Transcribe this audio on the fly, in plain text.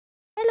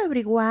Hello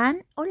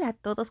everyone, hola a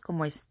todos,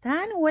 ¿cómo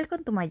están?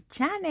 Welcome to my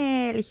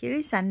channel. Here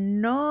is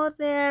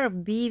another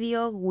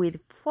video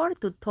with 4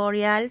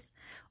 tutorials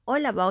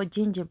all about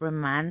gingerbread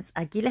man.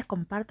 Aquí les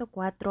comparto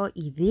 4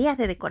 ideas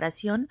de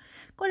decoración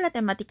con la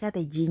temática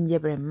de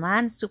gingerbread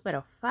man,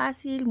 súper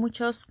fácil,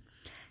 muchos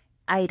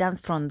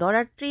items from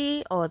Dollar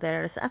Tree,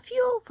 others a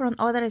few from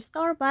other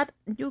store, but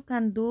you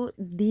can do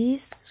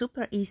this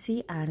super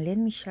easy, and let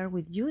me share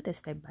with you the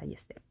step by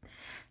step.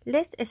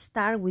 Let's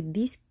start with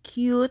this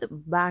cute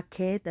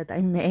bucket that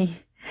I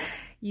made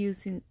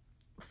using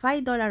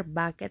 $5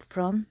 bucket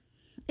from,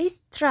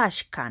 it's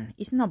trash can,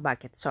 it's not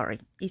bucket, sorry,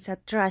 it's a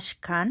trash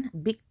can,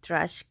 big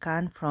trash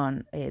can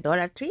from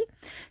Dollar Tree.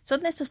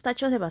 Son de estos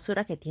tachos de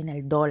basura que tiene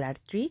el Dollar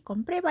Tree.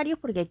 Compré varios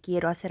porque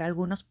quiero hacer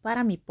algunos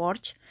para mi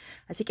porch,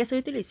 así que estoy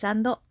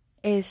utilizando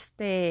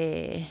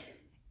este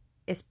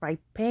spray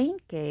paint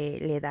que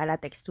le da la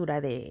textura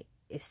de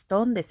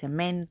stone, de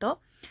cemento,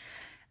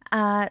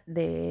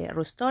 the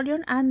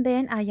Rust-Oleum, and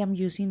then I am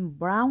using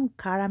brown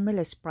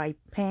caramel spray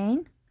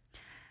paint,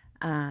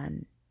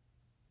 and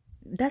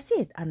that's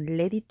it. And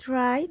let it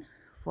dry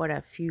for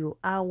a few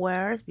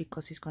hours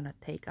because it's gonna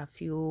take a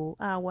few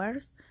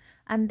hours,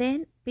 and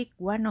then pick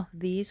one of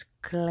these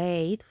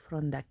clay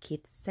from the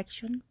kids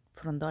section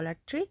from Dollar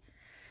Tree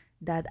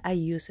that I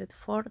use it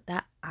for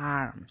the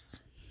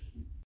arms.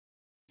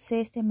 Usé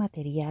este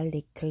material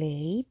de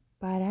clay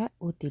para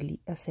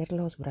hacer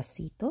los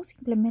bracitos.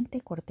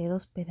 Simplemente corté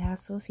 2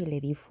 pedazos y le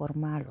di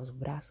forma a los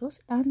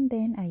brazos. And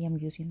then I am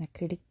using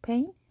acrylic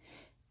paint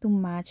to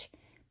match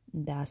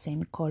the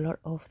same color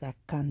of the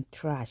can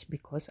trash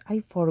because I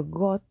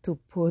forgot to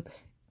put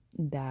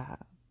the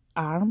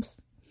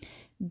arms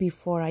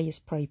before I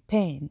spray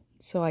paint.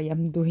 So I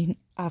am doing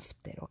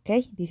after,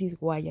 okay? This is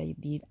why I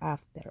did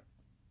after,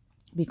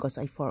 because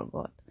I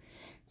forgot.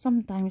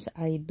 Sometimes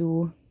I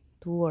do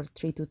 2 or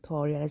 3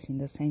 tutorials in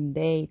the same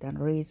date and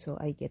read, so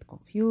I get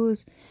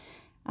confused,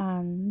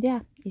 and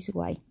yeah, it's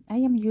why I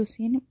am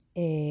using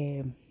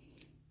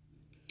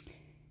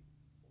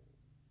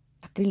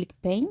acrylic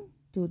paint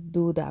to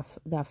do the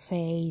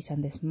face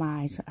and the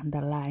smiles and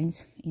the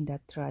lines in the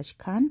trash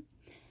can.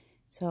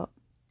 So,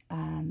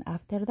 and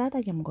after that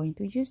I am going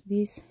to use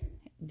this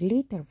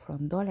glitter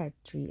from Dollar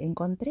Tree.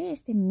 Encontré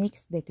este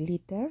mix de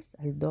glitters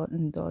al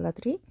Dollar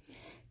Tree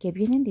que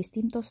vienen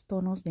distintos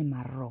tonos de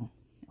marrón.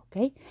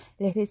 Okay.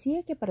 Les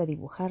decía que para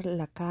dibujar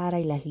la cara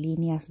y las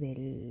líneas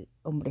del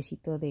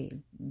hombrecito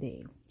de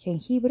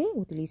jengibre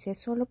utilicé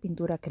solo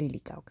pintura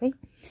acrílica, okay?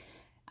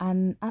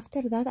 And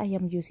after that I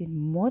am using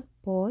Mod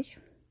Podge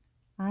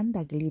and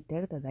the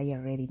glitter that I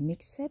already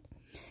mixed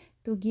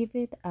to give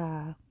it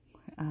a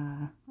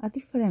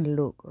different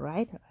look,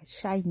 right? A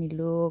shiny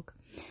look.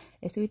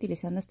 Estoy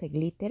utilizando este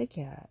glitter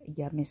que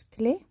ya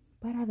mezclé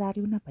para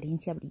darle una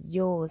apariencia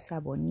brillosa,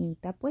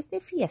 bonita, pues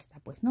de fiesta,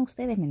 pues no,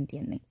 ustedes me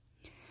entienden.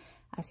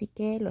 Así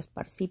que lo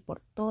esparcí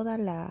por toda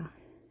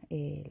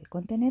el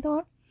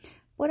contenedor,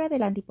 por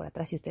adelante y por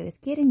atrás si ustedes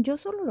quieren. Yo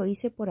solo lo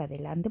hice por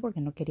adelante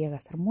porque no quería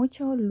gastar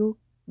mucho. Look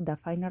the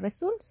final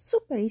result,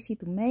 super easy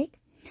to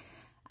make.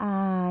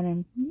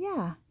 And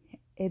yeah,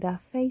 the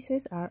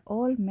faces are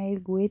all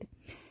made with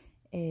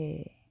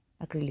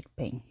acrylic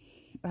paint.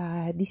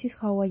 This is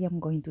how I am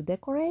going to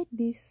decorate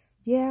this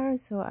year.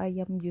 So I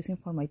am using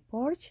for my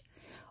porch,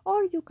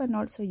 or you can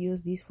also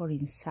use this for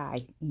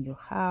inside in your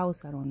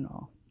house, I don't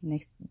know,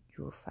 next to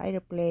your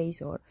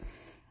fireplace, or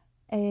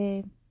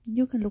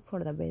you can look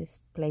for the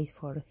best place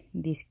for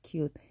this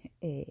cute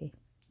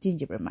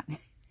gingerbread man.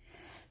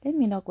 Let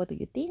me know what do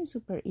you think.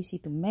 Super easy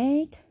to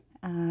make,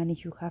 and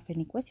if you have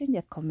any question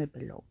just comment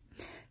below.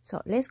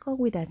 So let's go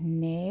with the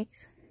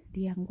next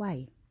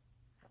DIY.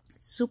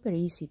 Super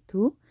easy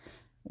to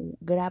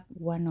grab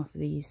one of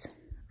these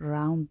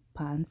round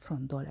pan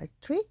from Dollar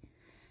Tree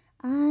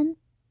and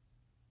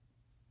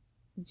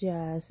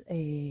just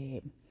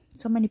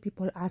so many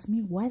people ask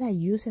me what I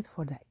use it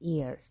for the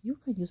ears. You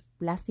can use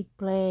plastic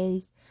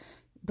plates.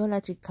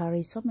 Dollar Tree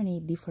carries so many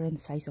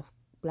different sizes of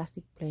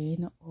plastic plate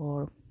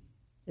or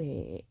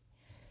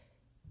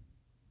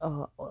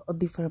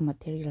different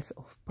materials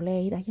of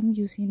plate. I am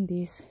using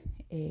this,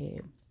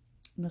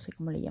 no sé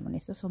cómo le llaman,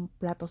 estos son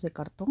platos de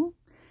cartón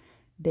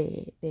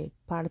de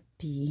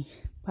party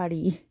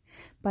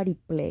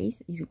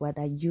plates is what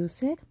I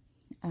use it,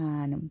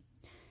 and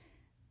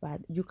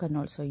but you can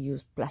also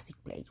use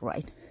plastic plate,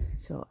 right?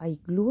 So I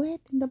glue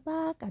it in the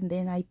back and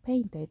then I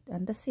paint it,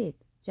 and that's it.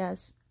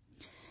 Just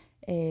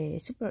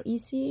super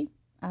easy.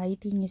 I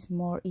think it's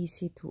more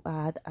easy to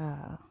add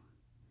a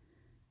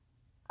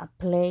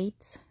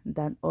plate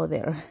than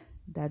other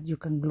that you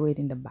can glue it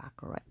in the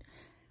back, right?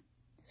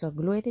 So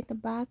glue it in the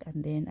back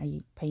and then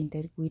I paint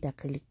it with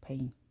acrylic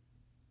paint.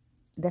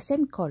 The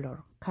same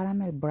color,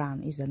 caramel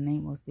brown is the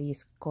name of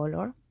this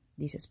color,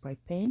 this spray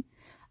paint.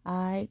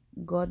 I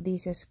got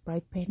this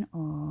spray paint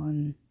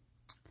on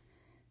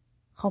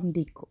Home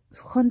Depot,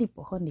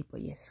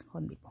 yes,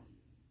 Home Depot.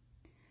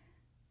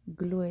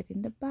 Glue it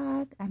in the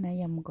back, and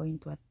I am going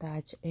to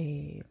attach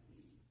a,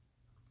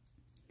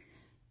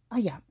 oh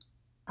yeah,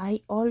 I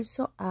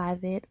also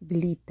added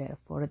glitter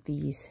for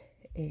this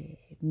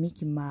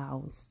Mickey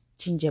Mouse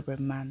Gingerbread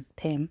Man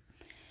theme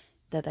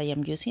that I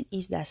am using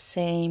is the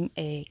same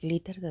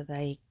glitter that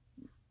I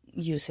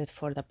used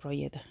for the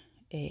project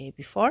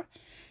before.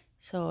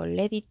 So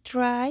let it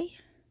dry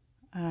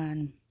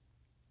and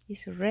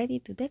it's ready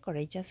to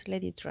decorate. Just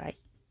let it dry,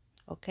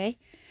 okay?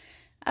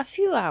 A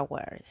few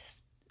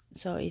hours.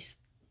 So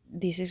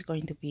this is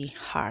going to be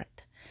hard.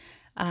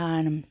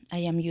 And I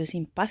am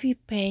using puffy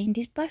paint.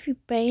 This puffy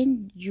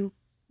paint you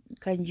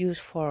can use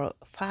for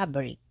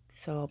fabric.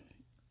 So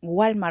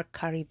Walmart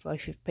carry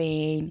puffy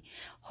paint,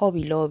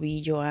 Hobby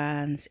Lobby,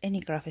 Joann's,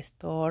 any craft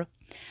store.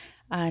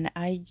 And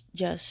I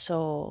just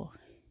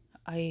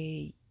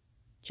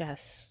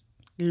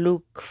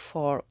look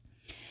for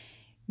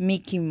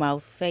Mickey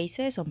Mouse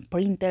faces on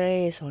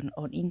Pinterest,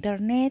 on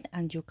internet,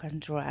 and you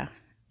can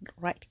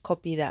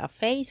copy the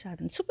face,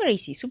 and super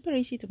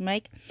easy to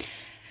make.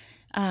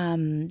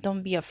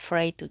 Don't be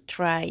afraid to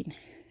try.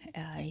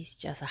 It's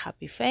just a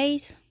happy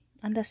face,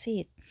 and that's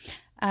it.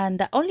 And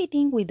the only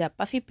thing with the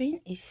puffy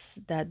paint is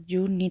that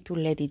you need to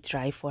let it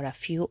dry for a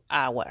few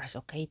hours,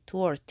 okay? 2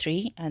 or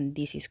 3, and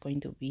this is going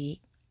to be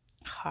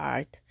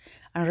hard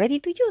and ready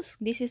to use.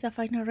 This is the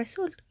final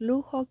result.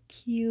 Look how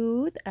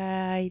cute.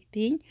 I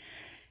think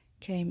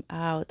came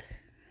out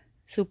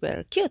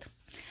super cute.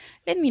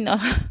 Let me know.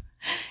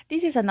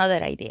 This is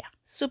another idea.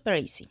 Super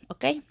easy,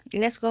 okay?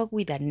 Let's go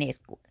with the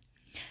next one.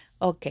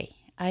 Okay,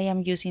 I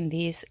am using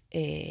this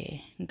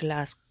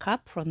glass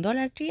cup from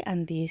Dollar Tree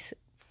and this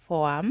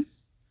foam.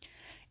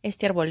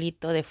 Este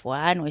arbolito de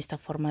foam o esta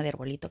forma de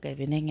arbolito que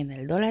venden en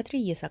el Dollar Tree,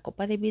 y esa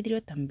copa de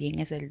vidrio también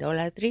es del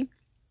Dollar Tree.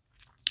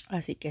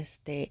 Así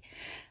que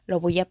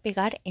lo voy a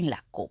pegar en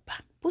la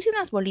copa. Puse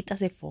unas bolitas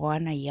de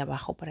foam ahí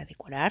abajo para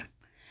decorar.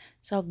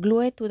 So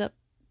glue it to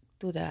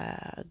the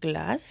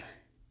glass,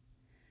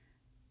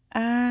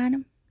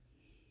 and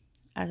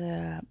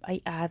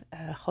I add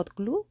hot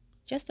glue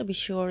just to be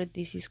sure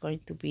this is going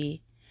to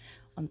be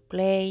on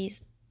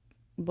place.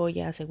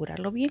 Voy a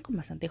asegurarlo bien con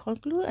bastante hot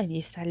glue y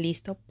está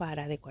listo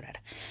para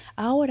decorar.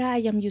 Ahora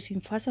I am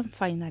using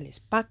Faciles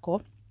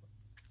espaco.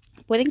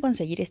 Pueden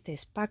conseguir este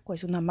espaco,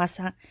 es una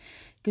masa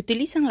que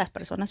utilizan las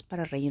personas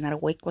para rellenar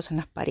huecos en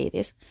las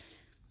paredes.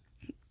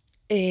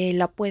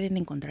 La pueden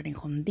encontrar en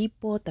Home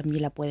Depot,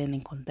 también la pueden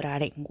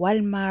encontrar en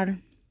Walmart.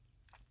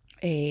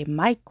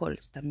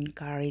 Michaels también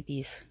carry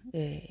this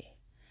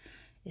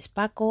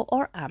spackle,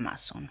 or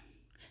Amazon.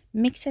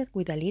 Mix it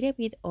with a little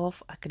bit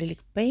of acrylic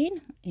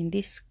paint. In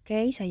this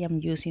case, I am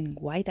using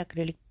white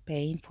acrylic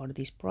paint for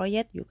this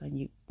project. You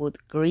can put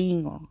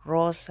green or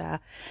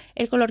rosa,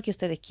 el color que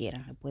ustedes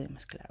quieran, lo pueden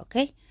mezclar,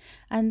 okay?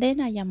 And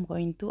then I am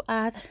going to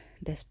add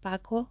the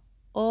spackle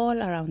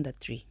all around the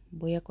tree.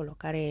 Voy a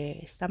colocar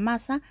esta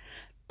masa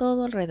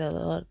todo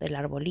alrededor del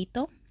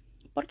arbolito,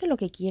 porque lo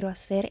que quiero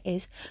hacer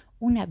es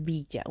una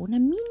villa, una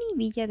mini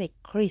villa de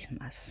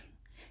Christmas.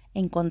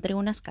 Encontré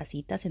unas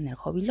casitas en el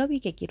Hobby Lobby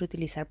que quiero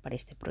utilizar para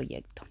este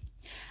proyecto.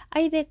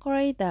 I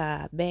decorate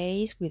the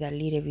base with a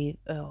little bit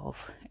of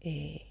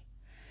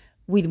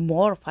with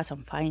more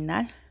Fashion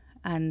Final,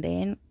 and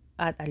then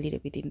add a little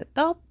bit in the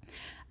top.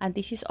 And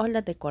this is all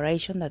the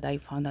decoration that I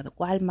found at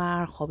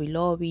Walmart, Hobby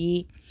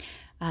Lobby,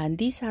 and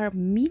these are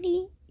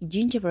mini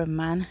gingerbread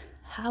man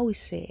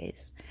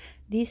houses.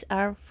 These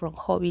are from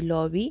Hobby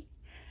Lobby,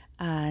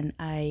 and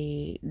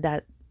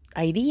that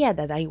idea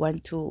that I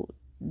want to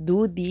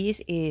do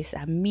this is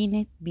a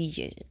mini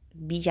village.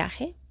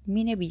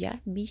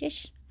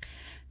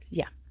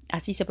 Ya,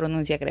 así se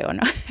pronuncia, creo,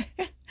 ¿no?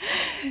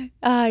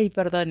 Ay,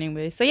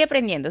 perdónenme, estoy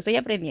aprendiendo.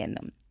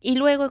 Y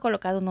luego he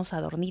colocado unos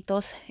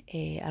adornitos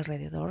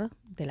alrededor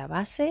de la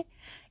base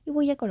y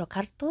voy a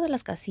colocar todas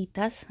las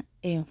casitas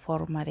en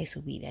forma de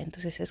subida.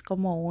 Entonces es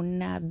como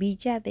una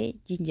villa de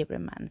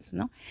Gingerbread Mans,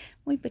 ¿no?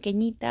 Muy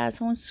pequeñitas,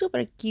 son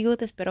súper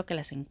cute, espero que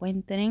las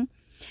encuentren.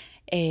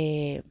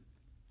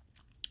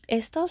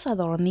 Estos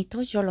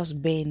adornitos yo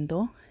los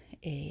vendo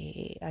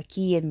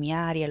aquí en mi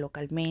área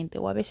localmente,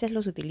 o a veces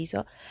los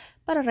utilizo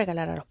para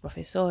regalar a los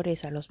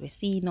profesores, a los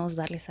vecinos,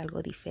 darles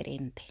algo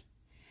diferente.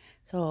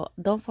 So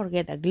don't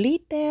forget the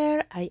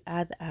glitter. I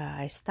add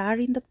a star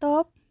in the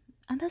top,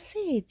 and that's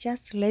it.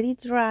 Just let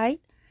it dry,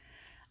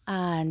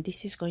 and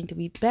this is going to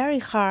be very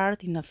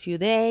hard in a few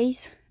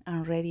days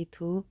and ready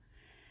to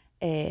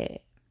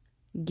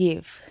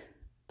give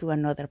to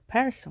another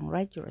person,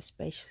 right? Your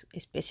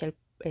special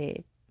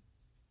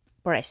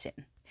present.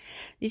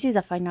 This is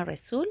the final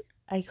result.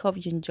 I hope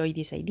you enjoyed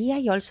this idea.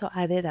 I also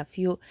added a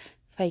few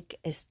fake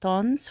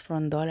stones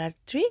from Dollar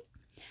Tree.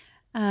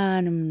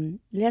 And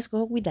let's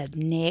go with the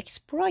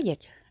next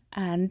project.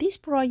 And this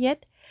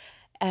project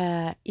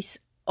is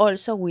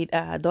also with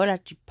a Dollar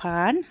Tree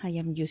pan. I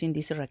am using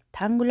this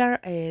rectangular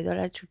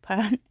Dollar Tree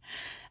pan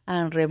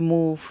and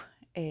remove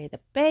the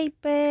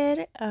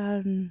paper.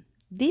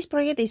 This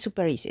project is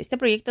super easy. Este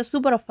proyecto es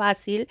súper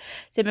fácil.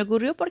 Se me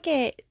ocurrió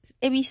porque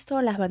he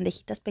visto las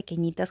bandejitas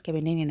pequeñitas que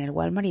venden en el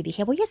Walmart y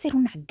dije, voy a hacer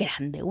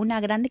una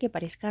grande que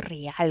parezca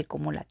real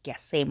como la que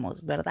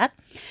hacemos, ¿verdad?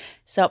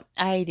 So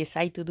I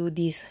decided to do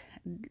this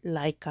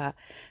like a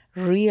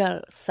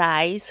real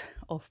size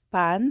of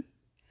pan,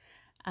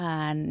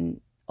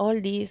 and all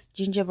these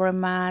gingerbread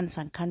mans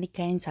and candy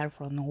canes are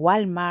from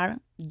Walmart,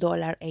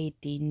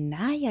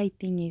 $1.89 I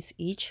think is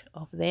each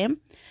of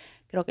them.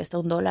 Creo que está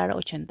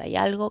 $1.80 y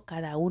algo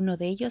cada uno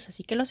de ellos,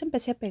 así que los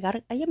empecé a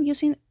pegar. I am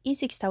using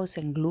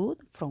E6000 glue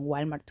from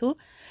Walmart too,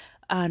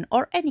 and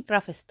or any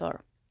craft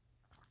store,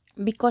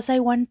 because I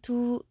want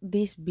to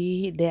this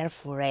be there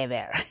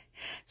forever.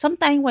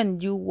 Sometimes when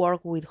you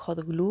work with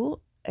hot glue,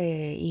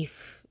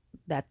 if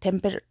the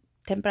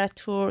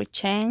temperature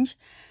change,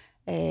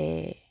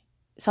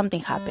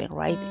 something happen,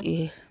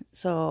 right?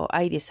 So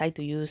I decide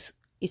to use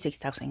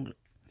E6000 glue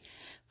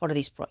for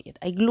this project.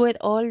 I glued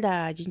all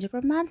the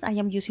gingerbread mans. I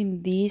am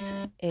using this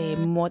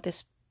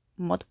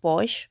Mod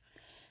Podge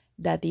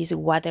that is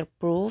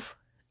waterproof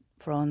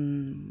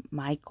from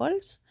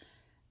Michaels,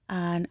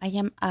 and I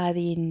am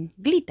adding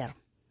glitter.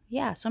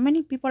 Yeah, so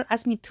many people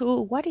ask me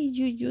too, what are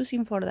you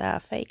using for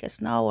the fake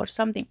snow or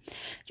something?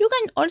 You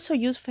can also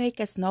use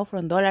fake snow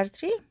from Dollar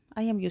Tree.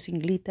 I am using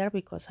glitter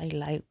because I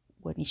like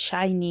when it's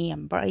shiny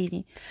and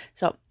bright.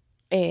 So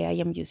I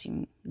am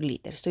using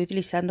glitter. Estoy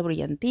utilizando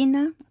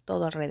brillantina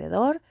todo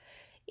alrededor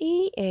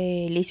y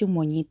le hice un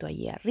moñito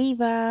allí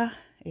arriba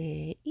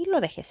y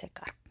lo dejé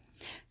secar.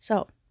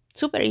 So,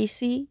 super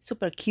easy,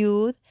 super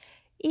cute.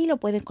 Y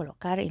lo pueden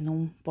colocar en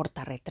un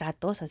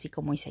portarretratos, así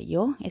como hice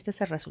yo. Este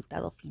es el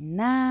resultado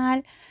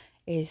final.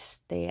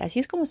 Así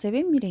es como se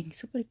ven, miren,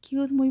 súper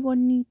cute, muy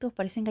bonitos,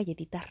 parecen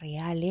galletitas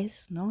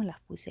reales, ¿no? Las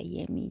puse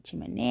ahí en mi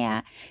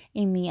chimenea,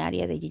 en mi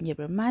área de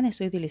Gingerbread Man.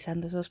 Estoy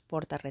utilizando esos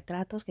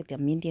portarretratos que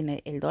también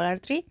tiene el Dollar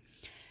Tree.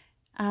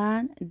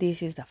 And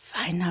this is the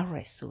final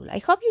result. I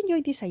hope you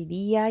enjoyed this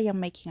idea. I am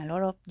making a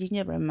lot of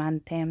Gingerbread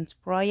Man themes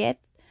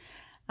projects.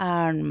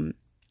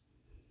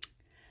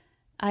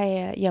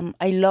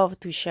 I love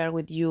to share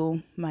with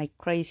you my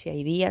crazy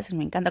ideas.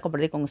 Me encanta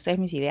compartir con ustedes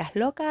mis ideas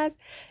locas.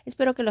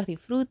 Espero que los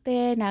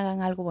disfruten,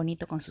 hagan algo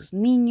bonito con sus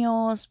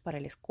niños, para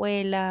la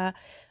escuela,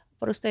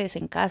 por ustedes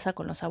en casa,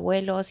 con los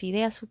abuelos.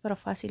 Ideas súper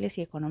fáciles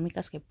y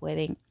económicas que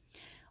pueden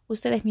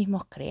ustedes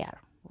mismos crear,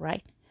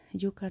 right?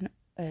 You can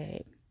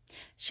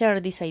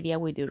share this idea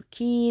with your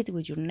kid,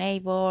 with your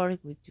neighbor,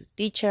 with your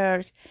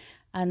teachers,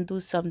 and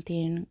do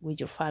something with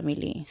your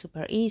family.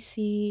 Super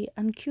easy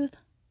and cute.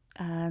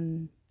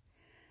 And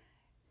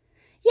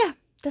yeah,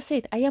 that's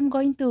it. I am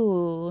going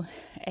to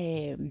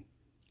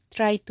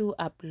try to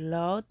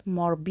upload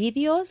more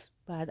videos,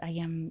 but I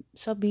am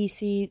so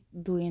busy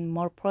doing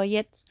more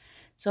projects.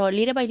 So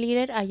little by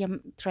little, I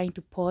am trying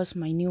to post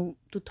my new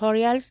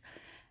tutorials,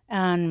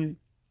 and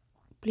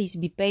please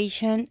be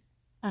patient.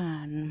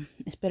 And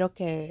espero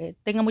que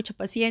tenga mucha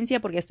paciencia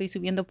porque estoy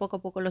subiendo poco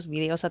a poco los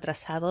videos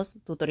atrasados,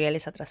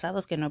 tutoriales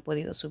atrasados que no he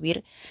podido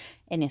subir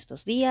en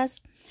estos días.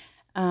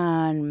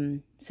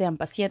 Sean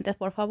pacientes,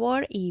 por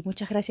favor, y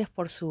muchas gracias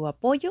por su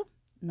apoyo.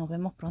 Nos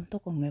vemos pronto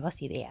con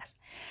nuevas ideas.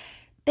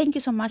 Thank you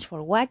so much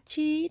for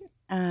watching,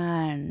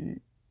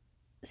 and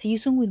see you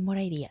soon with more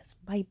ideas.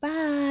 Bye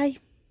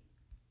bye.